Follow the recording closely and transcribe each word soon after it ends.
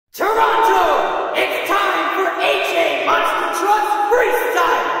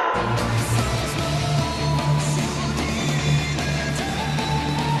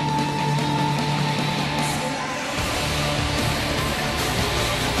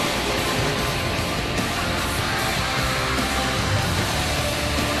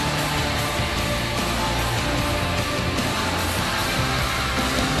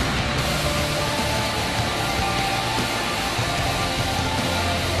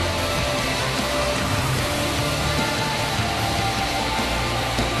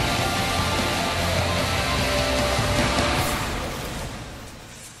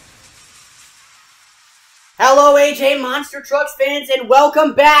Hello, AJ Monster Trucks fans, and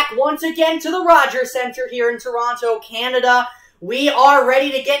welcome back once again to the Rogers Center here in Toronto, Canada. We are ready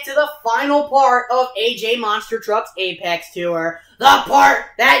to get to the final part of AJ Monster Trucks Apex Tour. The part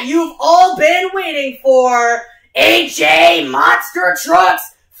that you've all been waiting for. AJ Monster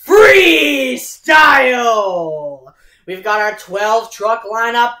Trucks Freestyle! We've got our 12 truck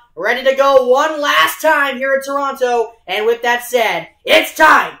lineup ready to go one last time here in Toronto. And with that said, it's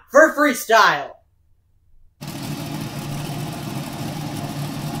time for Freestyle.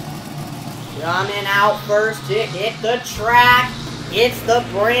 Coming out first to hit the track, it's the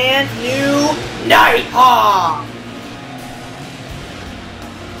brand new Nighthawk!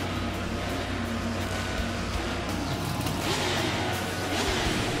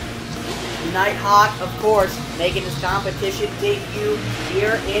 Nighthawk, of course, making his competition debut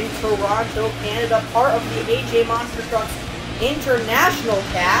here in Toronto, Canada, part of the AJ Monster Trucks International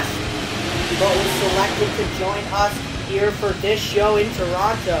cast, but was selected to join us here for this show in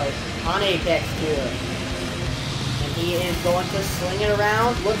Toronto on Apex Tour. And he is going to sling it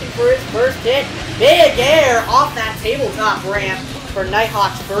around, looking for his first hit. Big air off that tabletop ramp for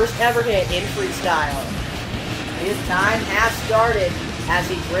Nighthawk's first ever hit in Freestyle. His time has started as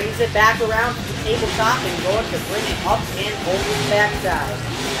he brings it back around to the tabletop and going to bring it up and over the backside.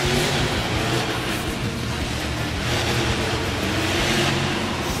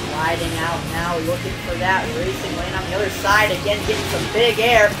 Sliding out now, looking for that racing lane on the other side. Again, getting some big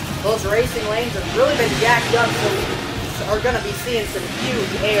air. Those racing lanes have really been jacked up, so we are going to be seeing some huge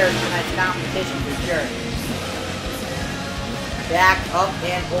air in tonight's competition for sure. Back up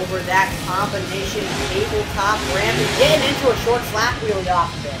and over that combination tabletop ramp and getting into a short slap wheelie off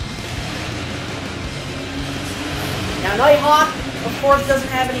of it. Now Nighthawk, of course,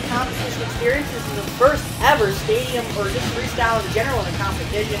 doesn't have any competition experience. This is his first ever stadium or just freestyle in general in a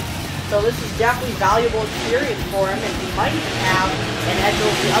competition. So this is definitely valuable experience for him, and he might even have an edge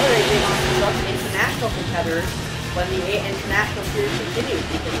over the other AJ Monster Trucks international competitors when the international series continues,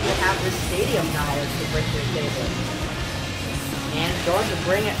 because he will have this stadium knowledge to bring to the table. And going to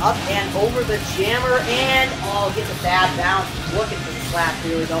bring it up and over the jammer, and gets a bad bounce. Looking for the slap.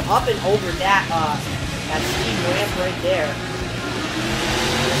 Here we go, up and over that steep ramp right there.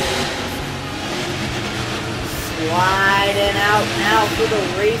 Sliding out now for the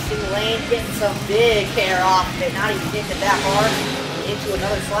racing lane, getting some big hair off of it. Not even hitting it that hard. Into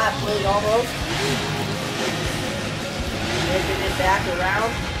another slap, really almost. Making it back around.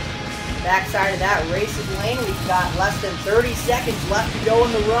 Backside of that racing lane, we've got less than 30 seconds left to go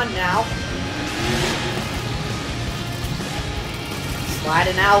in the run now.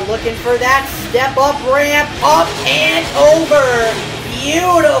 Sliding out, looking for that step-up ramp, up and over.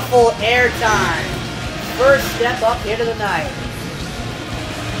 Beautiful air time. First step up hit of the night.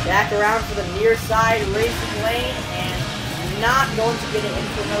 Back around for the near side racing lane, and not going to get it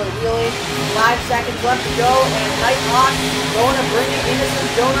into another wheelie. 5 seconds left to go, and Nighthawk going to bring it into some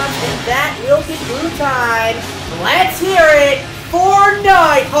donuts, and that will be blue time. Let's hear it for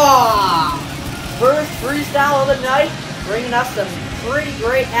Nighthawk! First freestyle of the night, bringing us some pretty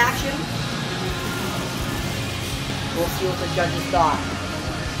great action. We'll see what the judges thought.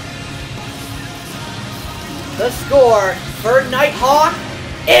 The score for Nighthawk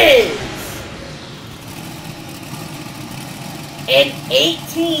is an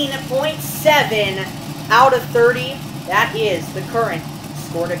 18.7 out of 30. That is the current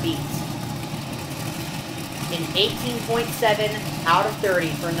score to beat. An 18.7 out of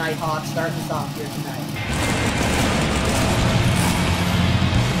 30 for Nighthawk starting us off here tonight.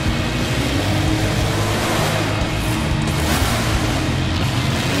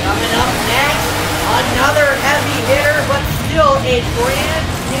 Coming up next, another heavy hitter, but still a brand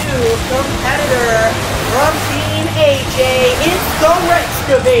new competitor from Team AJ. It's the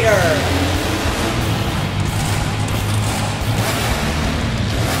Excavator.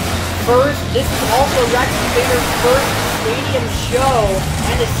 First, this is also Excavator's first stadium show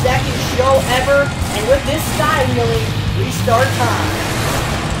and his second show ever. And with this sky wheelie, we start time.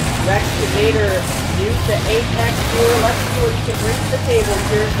 Excavator, new to Apex Tour. Let's see what he can bring to the table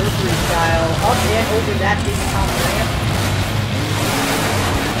here for freestyle. Up and over that big top ramp.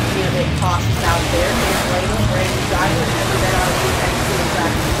 Being a bit cautious out there. Can't blame him. Brand new driver. Never been on an Apex Tour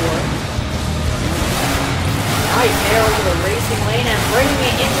track before. Nice air over the racing lane and bringing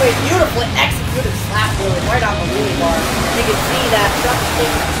it into a beautifully executed slap wheelie right on the wheelie bar. You can see that truck is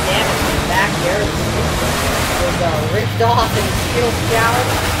taking some damage from the back there. It was ripped off in the steel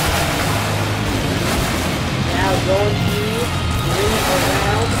challenge. Now going to bring it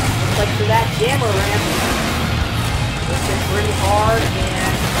around. Looks like for that jammer ramp, looking pretty hard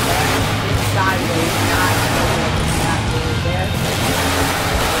and sideways, not there.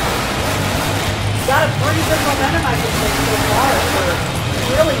 Got a pretty good momentum, I can say, so far for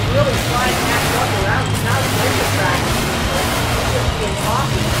really sliding that truck around. He's not afraid to track. He's just being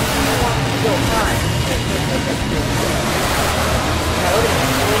cocky. He wants to go time. Now look at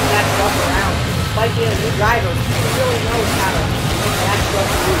him swing that truck around. Despite being a new driver, he really knows how to make that truck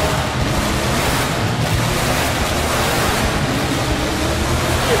move.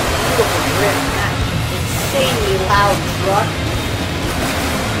 Just beautiful grip in that insanely loud truck.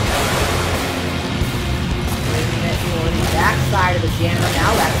 Back side of the jammer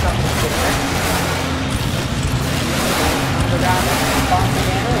now, that's something different. Go down the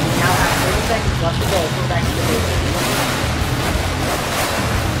jammer, and we now have 30 seconds left to go for excavation.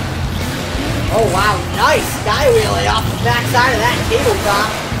 Oh wow, nice sky wheelie off the back side of that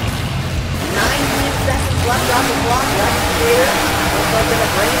tabletop. 9 seconds left on the clock, excavator. Looks like gonna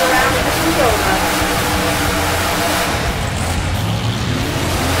bring it around into some donuts.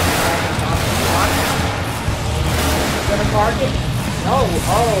 Gonna park it? No.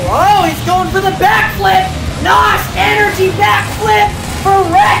 Oh, he's going for the backflip! NOS Energy backflip for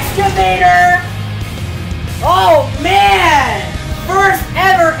Rexcavator! Oh man! First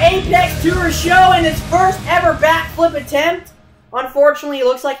ever Apex Tour show and his first ever backflip attempt. Unfortunately, it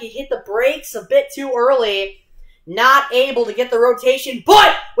looks like he hit the brakes a bit too early. Not able to get the rotation,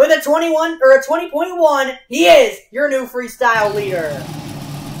 but with a 20.1, he is your new freestyle leader.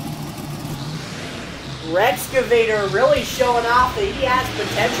 Rexcavator really showing off that he has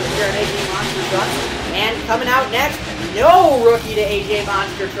potential here in AJ Monster Trucks. And coming out next, no rookie to AJ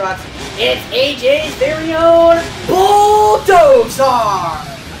Monster Trucks. It's AJ's very own Bulldozer!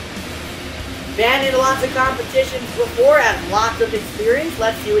 Been in lots of competitions before, has lots of experience.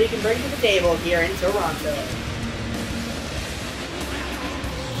 Let's see what he can bring to the table here in Toronto.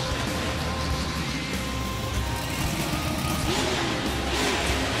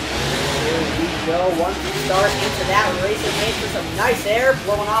 Go once we start into that race and make for some nice air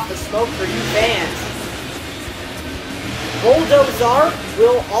blowing off the smoke for you fans. Bulldozer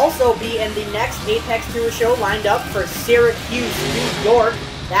will also be in the next Apex Tour show lined up for Syracuse, New York.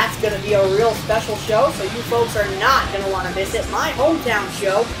 That's going to be a real special show, so you folks are not going to want to miss it. My hometown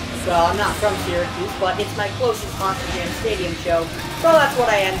show. Well, I'm not from Syracuse, but it's my closest Monster Jam Stadium show, so that's what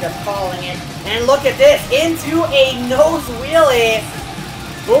I ended up calling it. And look at this, into a nose wheelie.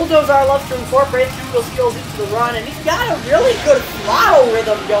 Bulldozer loves to incorporate two-wheel skills into the run, and he's got a really good throttle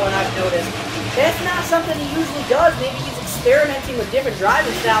rhythm going, I've noticed. That's not something he usually does. Maybe he's experimenting with different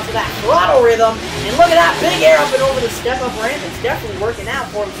driving styles with that throttle rhythm. And look at that big air up and over the step-up ramp. It's definitely working out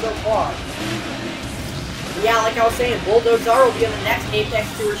for him so far. But yeah, like I was saying, Bulldozer will be on the next Apex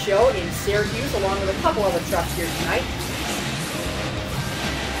Tour show in Syracuse, along with a couple other trucks here tonight.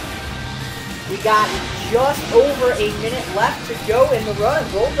 We got just over a minute left to go in the run.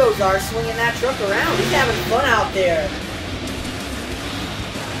 Bulldozer swinging that truck around. He's having fun out there.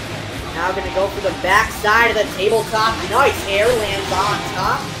 Now going to go for the back side of the tabletop. Nice air, lands on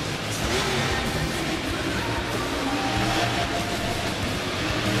top.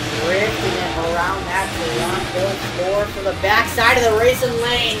 Drifting it around that Toronto floor for the back side of the racing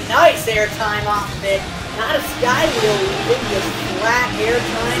lane. Nice air time off of it. Not a sky wheel even, just flat air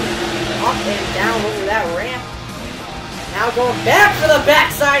time. Up and down over that ramp. Now going back for the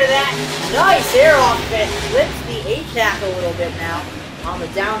backside of that. Nice air off of it. Flips the A-tack a little bit now. On the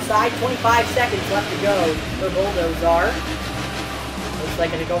downside, 25 seconds left to go for Bulldozer. Looks like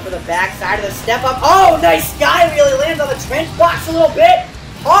going to go for the backside of the step up. Oh, nice sky wheel. He lands on the trench box a little bit.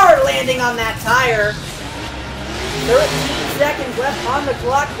 Hard landing on that tire. 13 seconds left on the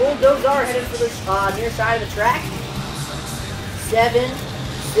clock. Bulldozer headed for the near side of the track. 7,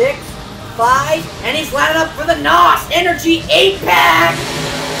 6, 5, and he's lining up for the NOS Energy 8-pack!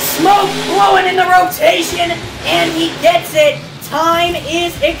 Smoke blowing in the rotation, and he gets it! Time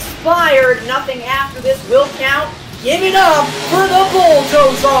is expired. Nothing after this will count. Give it up for the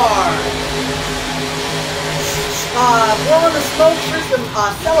Bulldozer! Blowing the smoke for some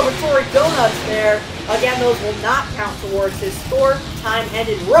celebratory donuts there. Again, those will not count towards his score. Time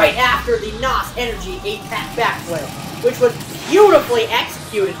ended right after the NOS Energy 8-pack backflip, which was beautifully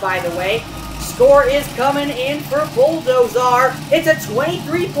executed, by the way. Score is coming in for Bulldozer. It's a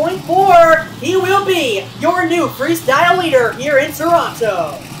 23.4. He will be your new freestyle leader here in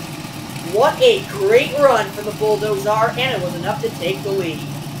Toronto. What a great run for the Bulldozer, and it was enough to take the lead.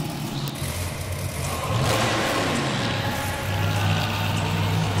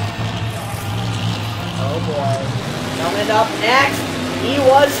 Oh boy. Coming up next, He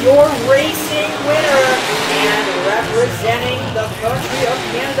was your racing winner and representing the country of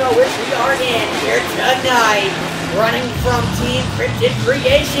Canada, which we are in here tonight. Running from Team Cryptid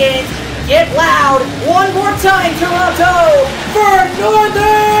Creations. Get loud one more time, Toronto, for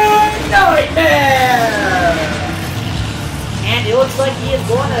Northern Nightmare! And it looks like he is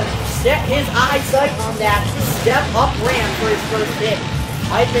going to set his eyesight on that step-up ramp for his first hit.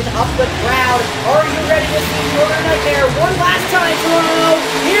 Hyping up the crowd. Are you ready to see Northern Nightmare one last time, Toronto?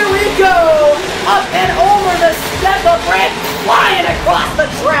 Here we go! Up and over the step-up ramp, flying across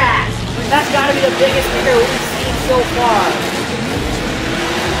the track! That's got to be the biggest figure we've seen so far.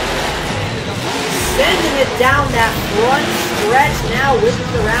 Sending it down that front stretch now,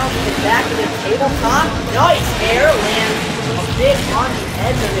 whipping around to the back of the tabletop. Nice air, lands a bit on the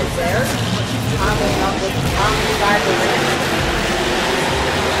edge of it there. Comboing up with the top side of the ramp.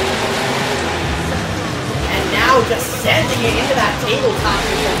 And now just sending it into that tabletop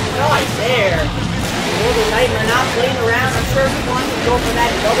with a nice air. Northern Nightmare not playing around. I'm sure he wants to go for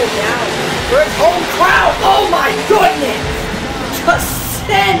that double down for his home crowd. Oh my goodness! Just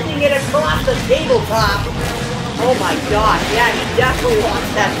sending it across the tabletop. Oh my gosh, yeah, he definitely wants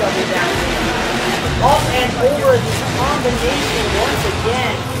that double down. Up and over the combination once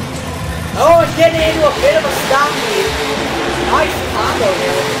again. Oh, and getting into a bit of a stop lead. Nice combo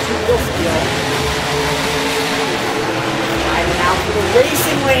there with the two-wheel steal. Sliding out to the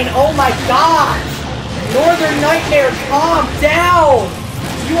racing lane. Oh my gosh! Northern Nightmare, calm down!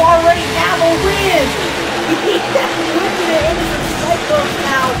 You already have a win! He definitely whipping it into the cycles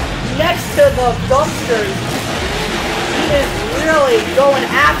now next to the dumpsters. He is really going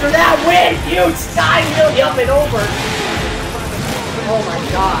after that win! Huge sky wheel up and over. Oh my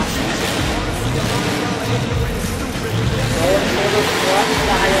gosh. Going for the front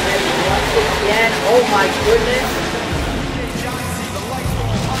side of it once again. Oh my goodness.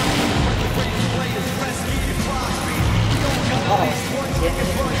 Oh, getting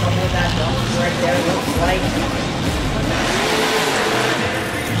some of that dumpster right there, looks like.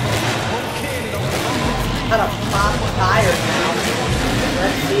 Got a pop tire now.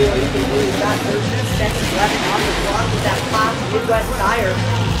 Let's see what he can do. He's got 13 seconds left on the clock with that pop Midwest tire.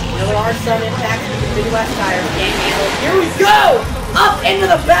 You know, there are some impacts with the Midwest tires. Can't handle it. Here we go! Up into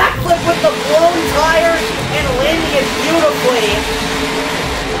the backflip with the blown tire and landing it beautifully.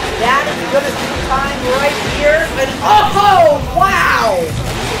 That is going to be time right here. And oh, wow!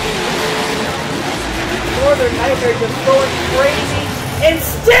 Northern Nightmare just going crazy. And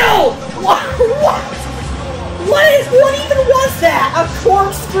still, what even was that? A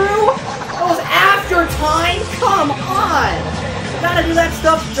corkscrew? That was after time? Come on! You gotta do that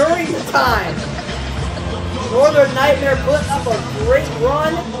stuff during the time. Northern Nightmare putting up a great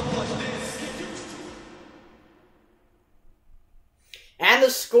run. And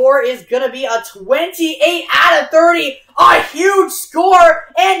the score is going to be a 28 out of 30. A huge score.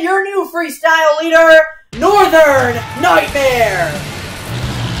 And your new freestyle leader, Northern Nightmare.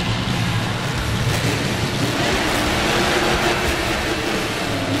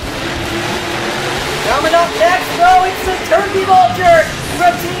 Coming up next, though, it's the Turkey Vulture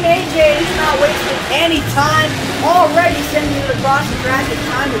from Team AJ. He's not wasting any time. Already sending it across the track. The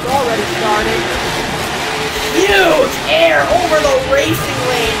time has already started. Huge air over the racing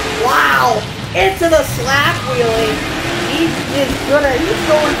lane. Wow. Into the slap wheelie. He's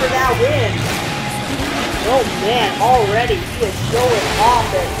going for that win. Oh man, already he is showing off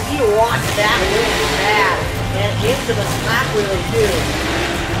that he wants that win bad. And into the slap wheelie too.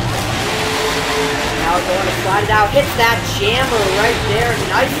 Now going to slide it out. Hits that jammer right there.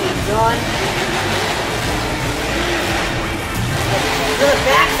 Nicely done. To the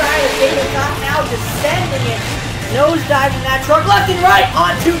backside of the tabletop now, just sending it, nosediving that truck left and right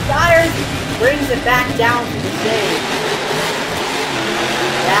on two tires, brings it back down to the stage.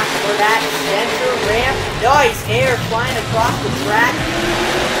 Back for that center ramp, nice air flying across the track.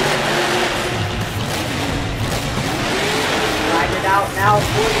 Slide it out now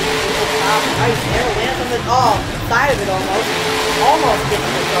for the tabletop, nice air lands on the side of it almost getting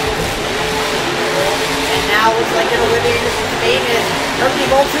the double. And now looks like it'll live into some famous Turkey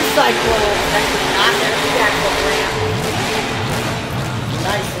Vulture Cyclone. Actually not that backflip ramp.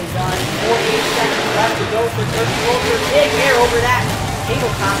 Nicely done. 48 seconds left to go for Turkey Vulture. Big air over that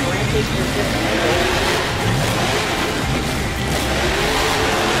tabletop ramp. Taking your different angle.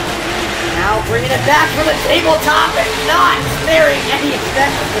 Now bringing it back from the tabletop and not sparing any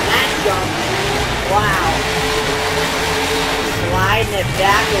effect from that jump. Wow. Sliding it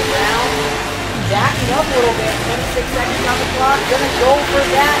back around. Backing up a little bit, 26 seconds on the clock, gonna go for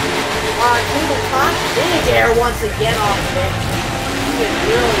that tabletop. Big air once again off of it. He is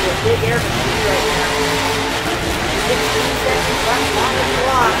really a big air machine right now. 16 seconds left on the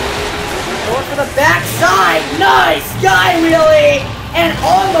clock. Going for the backside. Nice sky wheelie. And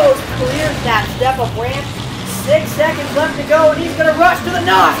almost clears that step-up ramp. 6 seconds left to go, and he's going to rush to the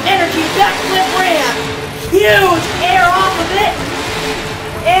NOS Energy backflip ramp. Huge air off of it.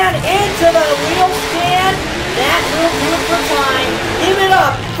 And into the wheel stand. That will do it for time. Give it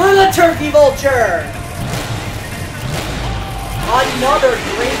up for the Turkey Vulture. Another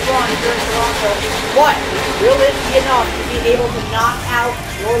great run here in Toronto. But will it be enough to be able to knock out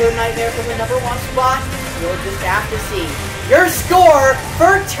Northern Nightmare from the #1 spot? You'll just have to see. Your score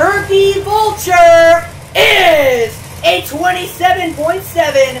for Turkey Vulture is a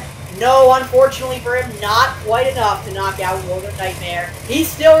 27.7. No, unfortunately for him, not quite enough to knock out Northern Nightmare. He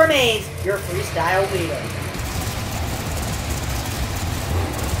still remains your freestyle leader.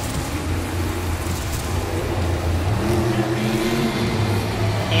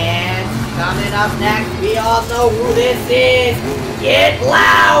 And coming up next, we all know who this is. Get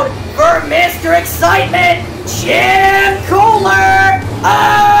loud for Mr. Excitement, Jim Kohler,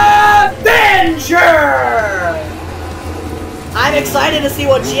 Avenger! I'm excited to see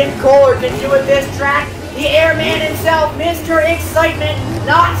what Jim Kohler can do with this track. The airman himself, Mr. Excitement,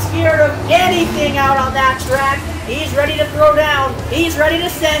 not scared of anything out on that track. He's ready to throw down. He's ready to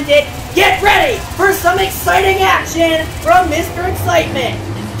send it. Get ready for some exciting action from Mr. Excitement.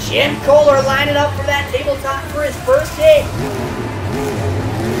 Jim Kohler lining up for that tabletop for his first hit.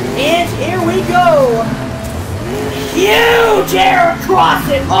 And here we go. Huge air across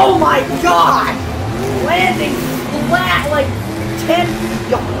it. Oh my god. Landing flat like 10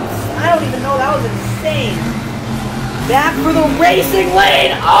 yards. I don't even know. That was insane. Back for the racing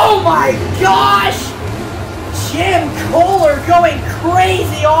lane. Oh my gosh. Jim Kohler going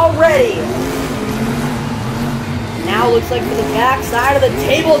crazy already. Now looks like for the back side of the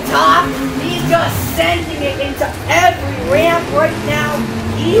tabletop, he's just sending it into every ramp right now.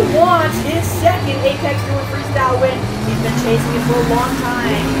 He wants his second Apex Tour Freestyle win. He's been chasing it for a long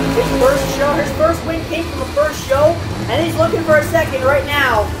time. His first win came from the first show, and he's looking for a second right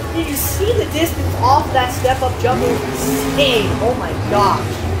now. Did you see the distance off that step-up jump? It was insane. Oh my gosh.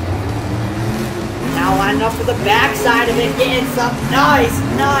 Now lining up for the back side of it, getting some nice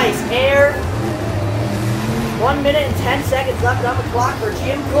air. 1 minute and 10 seconds left on the clock for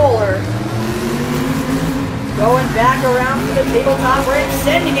Jim Kohler. Going back around to the tabletop ramp,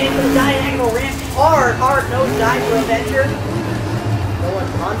 sending it into the diagonal ramp. Hard nose dive for Avenger. Going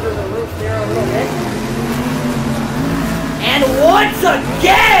under the roof there a little bit. And once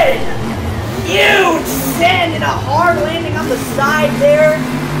again, huge send and a hard landing on the side there.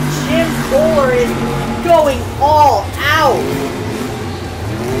 Jim Kohler is going all out.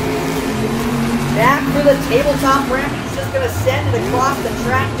 Back for the tabletop ramp. He's just going to send it across the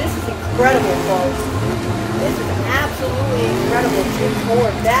track. This is incredible, folks. This is absolutely incredible. Jim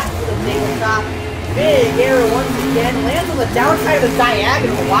Kohler back to the tabletop. Big error once again. Lands on the downside of the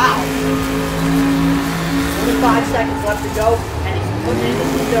diagonal. Wow. 25 seconds left to go. And he's putting into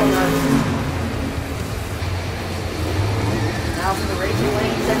some donuts. Now for the racing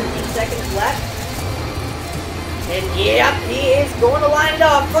lane. 17 seconds left. And yep, he is going to line it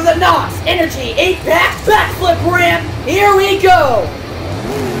up for the NOS Energy 8-pack backflip ramp. Here we go.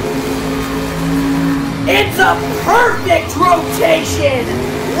 It's a perfect rotation.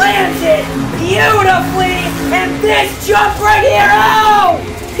 Lands it beautifully. And this jump right here, oh!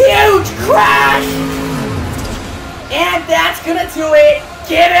 Huge crash. And that's going to do it.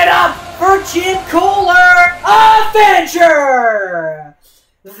 Give it up for Jim Kohler, Avenger.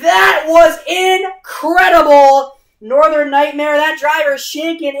 That was incredible. Northern Nightmare, that driver is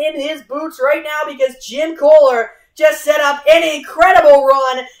shaking in his boots right now because Jim Kohler just set up an incredible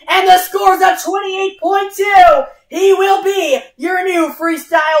run, and the score's a 28.2. He will be your new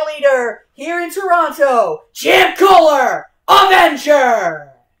freestyle leader here in Toronto, Jim Kohler,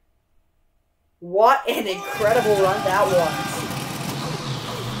 Avenger. What an incredible run that was.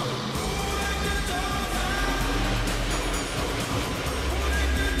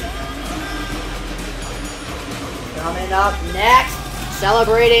 Coming up next,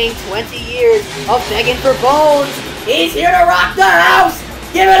 celebrating 20 years of Begging for Bones, he's here to rock the house!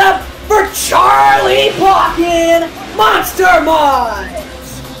 Give it up for Charlie Balkin, Monster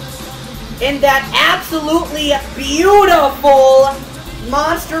Minds! In that absolutely beautiful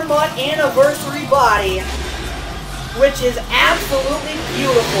Monster Mutt anniversary body, which is absolutely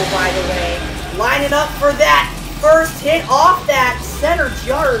beautiful, by the way. Lining up for that first hit off that center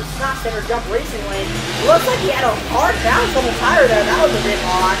jump racing lane. Looks like he had a hard bounce on the tire there. That was a bit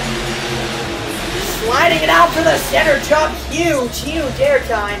odd. sliding it out for the center jump. Huge, huge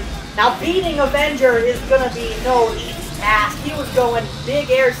airtime. Now beating Avenger is going to be no easy task. He was going big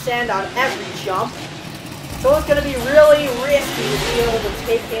air send on every jump. So it's going to be really risky to be able to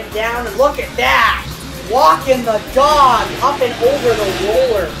take him down. And look at that! Walking the dog up and over the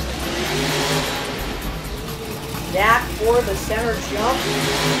roller. That for the center jump.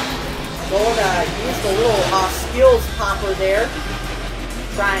 Going to use the little skills popper there.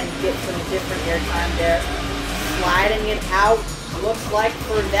 Try and get some different airtime there. Sliding it out. Looks like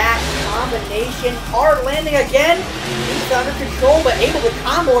for that combination. Hard landing again. He's under control, but able to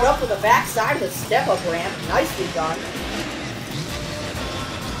combo it up with the backside of the step-up ramp. Nicely done.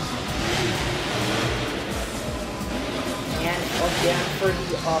 And again for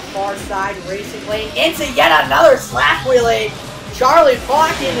the far side racing lane. Into yet another slap wheelie. Charlie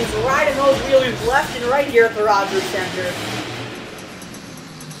Plotkin is riding those wheelies left and right here at the Rogers Center.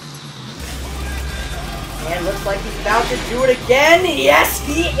 And looks like he's about to do it again. Yes,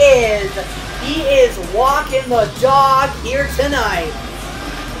 he is. He is walking the dog here tonight.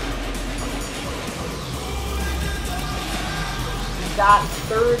 He's got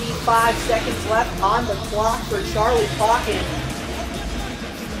 35 seconds left on the clock for Charlie Plotkin.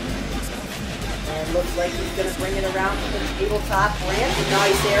 And looks like he's going to bring it around to the tabletop ramp.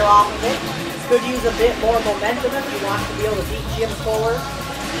 Nice air off of it. Could use a bit more momentum if he wants to be able to beat Jim Fuller.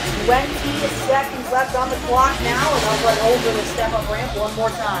 20 seconds left on the clock now, and I'll run over the step-up ramp one more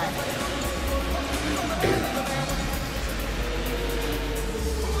time.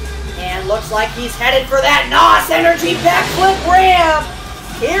 And looks like he's headed for that NOS Energy backflip ramp!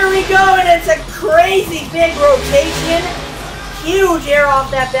 Here we go, and it's a crazy big rotation. Huge air off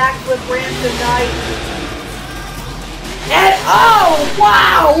that backflip ramp tonight. And oh,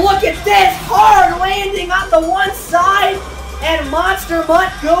 wow, look at this! Hard landing on the one side. And Monster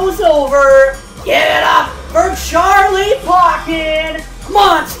Mutt goes over. Give it up for Charlie Plotkin,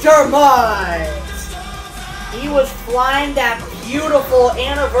 Monster Mutt. He was flying that beautiful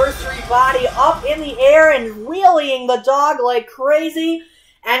anniversary body up in the air and wheeling the dog like crazy.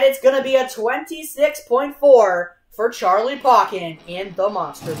 And it's going to be a 26.4 for Charlie Plotkin in the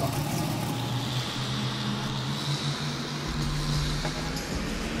Monster Mutt.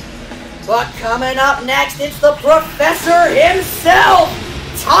 But coming up next, it's the professor himself,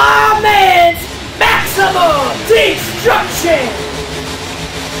 Tom Mintz, Maximum Destruction!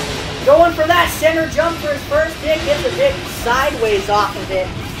 Going for that center jump for his first hit, gets a bit sideways off of it.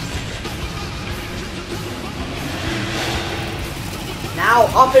 Now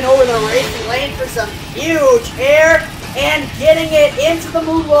up and over the racing lane for some huge air, and getting it into the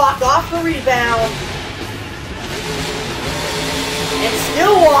moonwalk off the rebound. And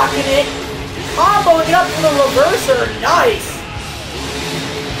still walking it, comboing it up for the reverser, nice!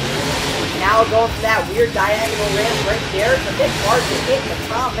 Now going for that weird diagonal ramp right there, it's a bit hard to hit, but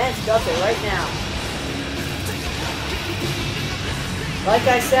Tom Mintz does it right now. Like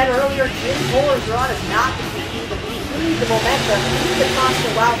I said earlier, Jim Fuller's run is not the easy to beat. You need the momentum, you need the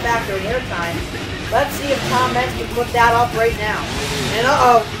constant wow factor in airtime. Let's see if Tom Mintz can put that up right now. And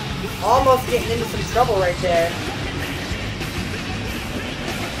uh-oh, almost getting into some trouble right there.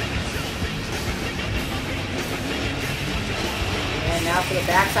 And now for the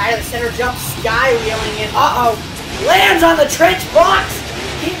backside of the center jump, sky wheeling it. Uh-oh! Lands on the trench box!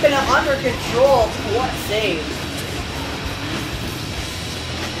 Keeping it under control. What a save.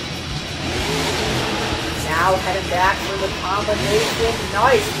 Now heading back for the combination.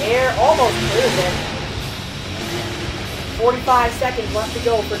 Nice air. Almost clears it. 45 seconds left to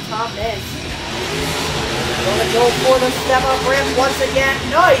go for Tom Mintz. Gonna go for the step-up ramp once again.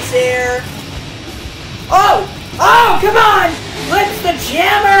 Nice air. Oh! Oh, come on! Flips the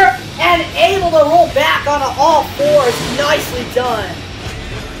jammer and able to roll back on all fours. Nicely done.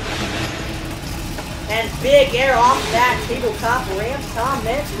 And big air off that tabletop ramp. Tom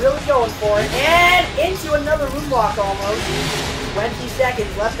Mintz really going for it. And into another moonwalk almost. 20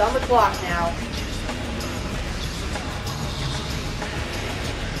 seconds left on the clock now.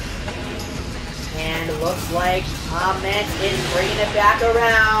 And it looks like Tom Mintz is bringing it back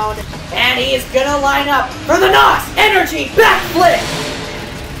around. And he is going to line up for the NOS Energy backflip.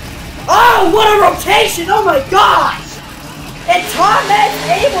 Oh, what a rotation. Oh my gosh. And Tom Mintz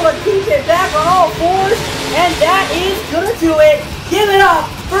able to keep it back on all fours. And that is going to do it. Give it up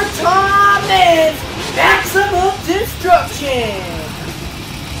for Tom Mintz, Maximum Destruction.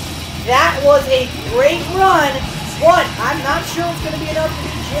 That was a great run. But I'm not sure it's going to be enough to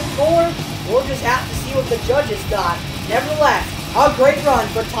beat Jim Fuller. We'll just have to see what the judges got. Nevertheless, a great run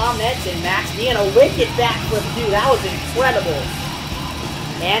for Tom Mintz and Max D, and a wicked backflip too. That was incredible.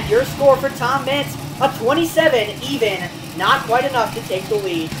 And your score for Tom Mintz, a 27 even. Not quite enough to take the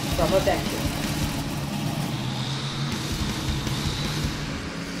lead from Avenger.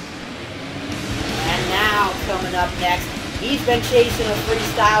 And now, coming up next, he's been chasing a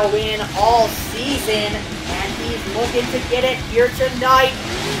freestyle win all season, and he's looking to get it here tonight.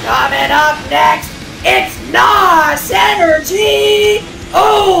 Coming up next, it's NOS Energy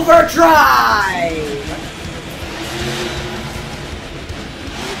Overdrive!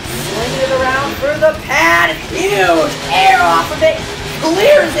 Swinging it around for the pad, huge air off of it,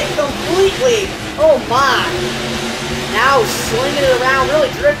 clears it completely. Oh my! Now swinging it around, really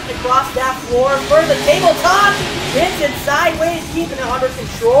drifting across that floor for the tabletop. Hits it sideways, keeping it under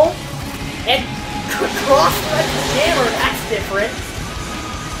control. And cross the jammer, that's different.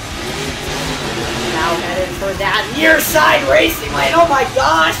 Now headed for that near side racing lane. Oh my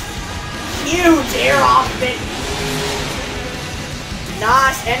gosh! Huge air off of it.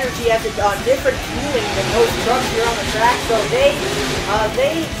 NOS Energy has a different feeling than those trucks here on the track, so they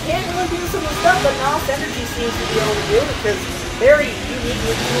can't really do some of the stuff that NOS Energy seems to be able to do because very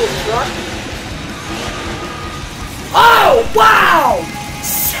uniquely cool truck. Oh wow!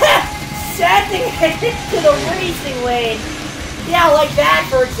 Sending it into the racing lane. Yeah, like that,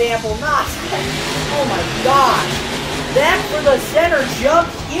 for example. NOS. Oh my gosh! Back for the center jump,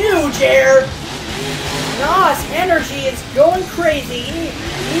 huge air. NOS Energy is going crazy.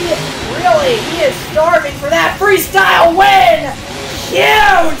 He is starving for that freestyle win.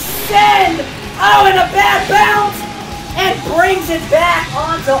 Huge send. Oh, and a bad bounce. And brings it back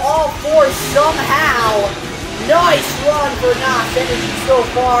onto all fours somehow. Nice run for NOS Energy so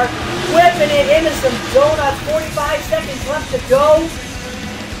far. Whipping it into some donuts. 45 seconds left to go.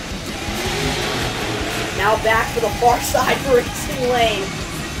 Now back to the far side racing lane.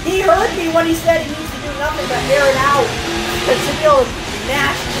 He heard me when he said he needs to do nothing but air it out to be able to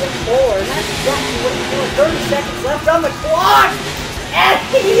match the forward. That's exactly what he's doing. 30 seconds left on the clock, and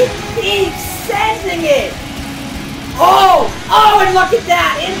he keeps sending it. Oh, and look at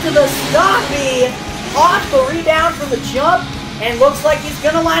that, into the stoppie, off the rebound from the jump, and looks like he's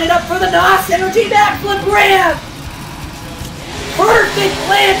gonna line it up for the NOS Energy backflip ramp. Perfect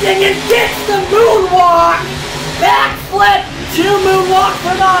landing and gets the moonwalk. Backflip to moonwalk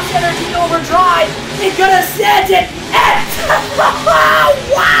for NOS Energy Overdrive. He's gonna send it and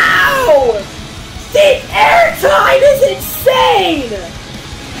wow! The airtime is insane!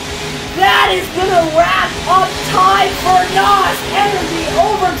 That is gonna wrap up time for NOS Energy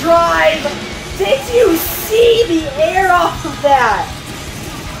Overdrive. Did you see the air off of that?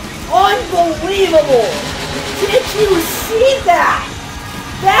 Unbelievable! Did you see that?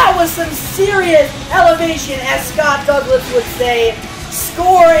 That was some serious elevation, as Scott Douglas would say.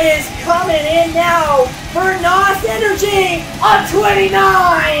 Score is coming in now for NOS Energy on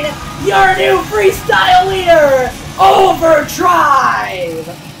 29. Your new freestyle leader, Overdrive.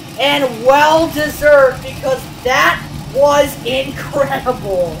 And well deserved because that was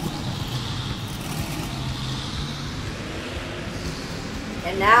incredible.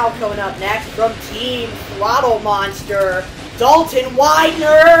 And now coming up next from Team Throttle Monster, Dalton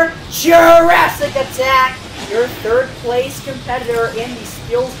Widener, Jurassic Attack, your third place competitor in the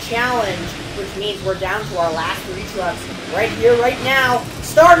Skills Challenge, which means we're down to our last three trucks right here, right now.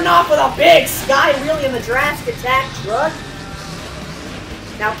 Starting off with a big sky wheelie in the Jurassic Attack truck.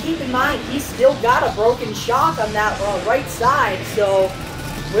 Now keep in mind, he's still got a broken shock on that right side, so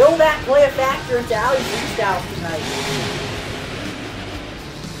will that play a factor into how he freestyles tonight?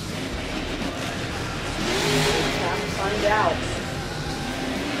 Find out.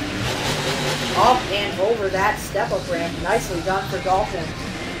 Up and over that step-up ramp. Nicely done for Dalton.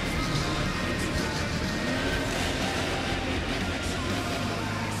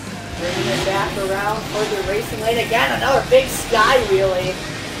 Bringing it back around for the racing lane again. Another big sky wheelie.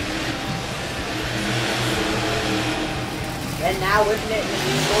 And now whipping it into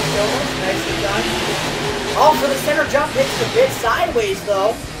the short donuts. Nicely done. Oh, for the center jump. Hits a bit sideways,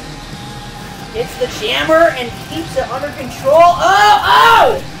 though. Hits the jammer and keeps it under control.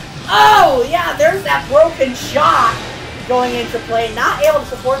 Oh, yeah, there's that broken shock going into play. Not able to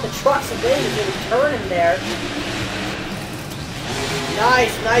support the truck's ability to turn in there.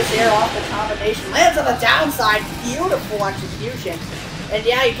 Nice air off the combination. Lands on the downside. Beautiful execution. And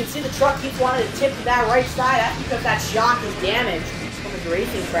yeah, you can see the truck keeps wanting to tip to that right side. That's because that shock is damaged from his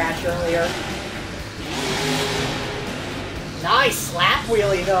racing crash earlier. Nice slap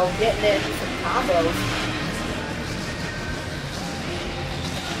wheelie though, getting it into some combos.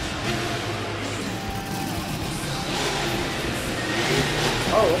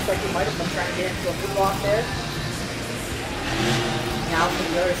 Oh, looks like he might have been trying to get into a moonwalk there. Now from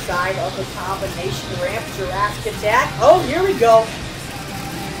the other side of the combination ramp, Jurassic attack. Oh, here we go.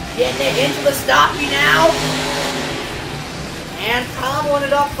 Getting it into the stoppie now. And comboing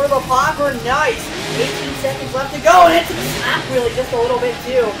it up for the popper. Nice. 18 seconds left to go. And into the snap wheelie just a little bit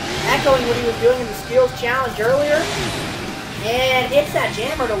too. Echoing what he was doing in the skills challenge earlier. And hits that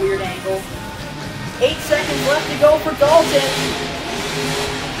jammer at a weird angle. 8 seconds left to go for Dalton.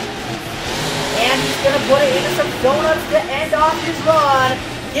 And he's going to put it into some donuts to end off his run.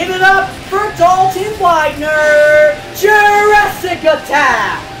 Give it up for Dalton Widener. Jurassic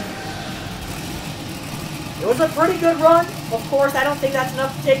attack. It was a pretty good run. Of course, I don't think that's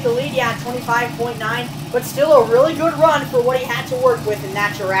enough to take the lead. Yeah, 25.9. But still a really good run for what he had to work with in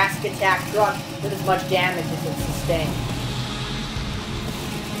that Jurassic attack truck with as much damage as it sustained.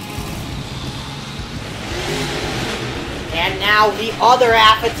 And now the other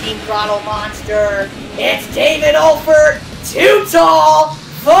half of Team Throttle Monster. It's David Ulford, Too Tall,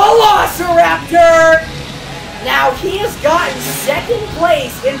 Velociraptor. Now he has gotten second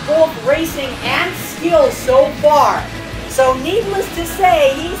place in both racing and skills so far. So needless to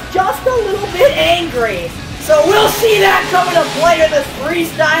say, he's just a little bit angry. So we'll see that coming to play in this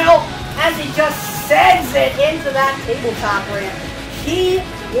freestyle as he just sends it into that tabletop ramp. He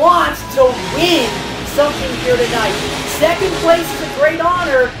wants to win something here tonight. Second place is a great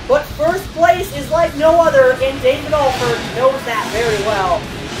honor, but first place is like no other, and David Ulford knows that very well.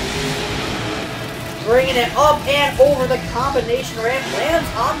 Bringing it up and over the combination ramp, lands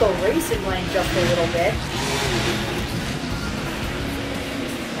on the racing lane just a little bit.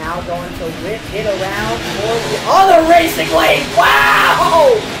 Now going to whip it around for the other racing lane.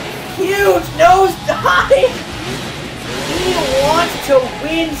 Wow! Huge nosedive! He wants to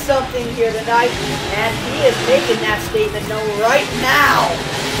win something here tonight, and he is making that statement known right now.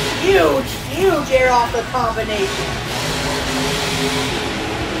 Huge, huge air off the combination.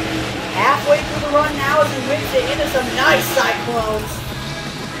 Halfway through the run now as he whips it into some nice cyclones.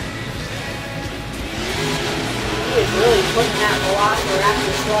 He is really putting that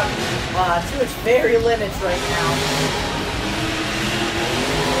Velociraptor truck to its very limits right now.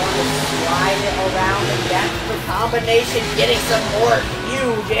 Slide it around and back to the combination, getting some more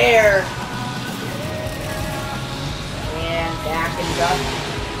huge air. And backing up.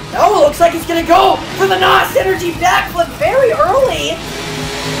 No, looks like he's gonna go for the NOS Energy backflip very early.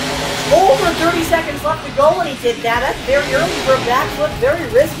 Over 30 seconds left to go when he did that. That's very early for a backflip, very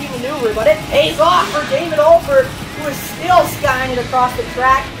risky maneuver, but it pays off for David Ulford, who is still skying it across the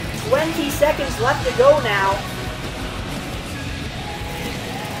track. 20 seconds left to go now.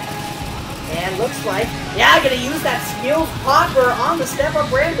 And looks like, yeah, gonna use that skills popper on the step-up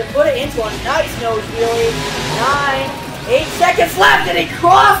ramp to put it into a nice nose wheelie. 9, 8 seconds left, and he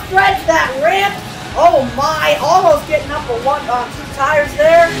cross-threads that ramp. Oh my, almost getting up a 2 tires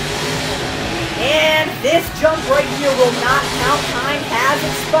there. And this jump right here will not count. Time has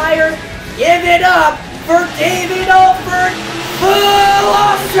expired. Give it up for David Ulford,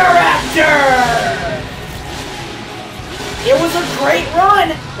 Velociraptor! It was a great run.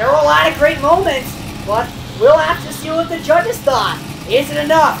 There were a lot of great moments, but we'll have to see what the judges thought. Is it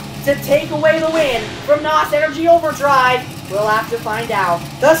enough to take away the win from NOS Energy Overdrive? We'll have to find out.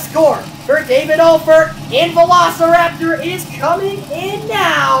 The score for David Ulford in Velociraptor is coming in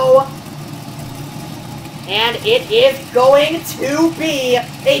now. And it is going to be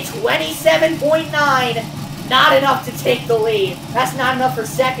a 27.9. Not enough to take the lead. That's not enough for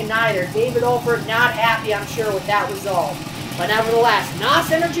second either. David Ulford not happy, I'm sure, with that result. But nevertheless,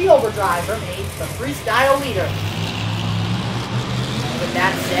 NOS Energy Overdrive remains the freestyle leader. With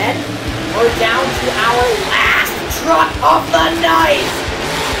that said, we're down to our last truck of the night.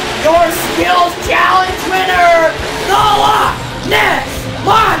 Your skills challenge winner, the Loch Ness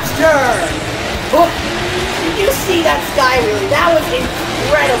Monster! Oh, did you see that sky wheelie? That was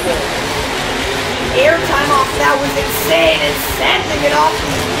incredible. Air time off that was insane, and sending it off the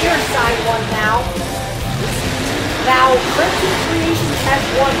near side one now. Now, Cryptic Creations has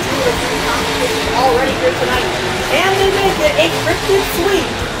won 2 of the 3 competitions already here tonight. Can they make it a Cryptic sweep,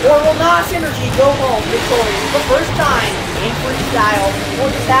 or will NOS Energy go home victorious for the first time in freestyle?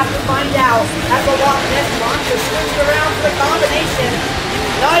 We'll just have to find out as the Loch Ness Monster swings around for the combination.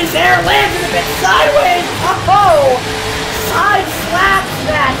 Nice air, lands a bit sideways. Oh! Side slaps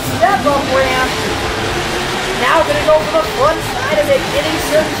that step-up ramp. Now gonna go for the front side of it, getting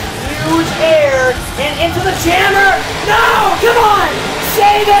some huge air, and into the jammer. No, come on,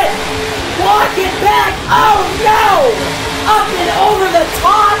 save it, walk it back. Oh no, up and over the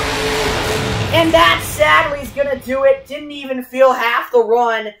top, and that sadly is gonna do it. Didn't even feel half the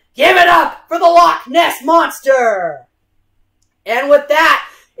run. Give it up for the Loch Ness Monster. And with that,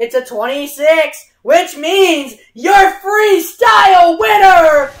 it's a 26, which means your freestyle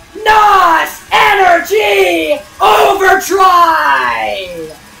winner, NOS Energy Overdrive!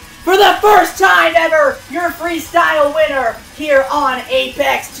 For the first time ever, your freestyle winner here on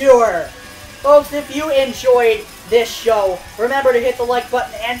Apex Tour. Folks, if you enjoyed this show, remember to hit the like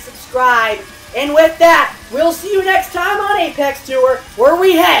button and subscribe. And with that, we'll see you next time on Apex Tour, where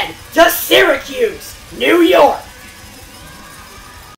we head to Syracuse, New York.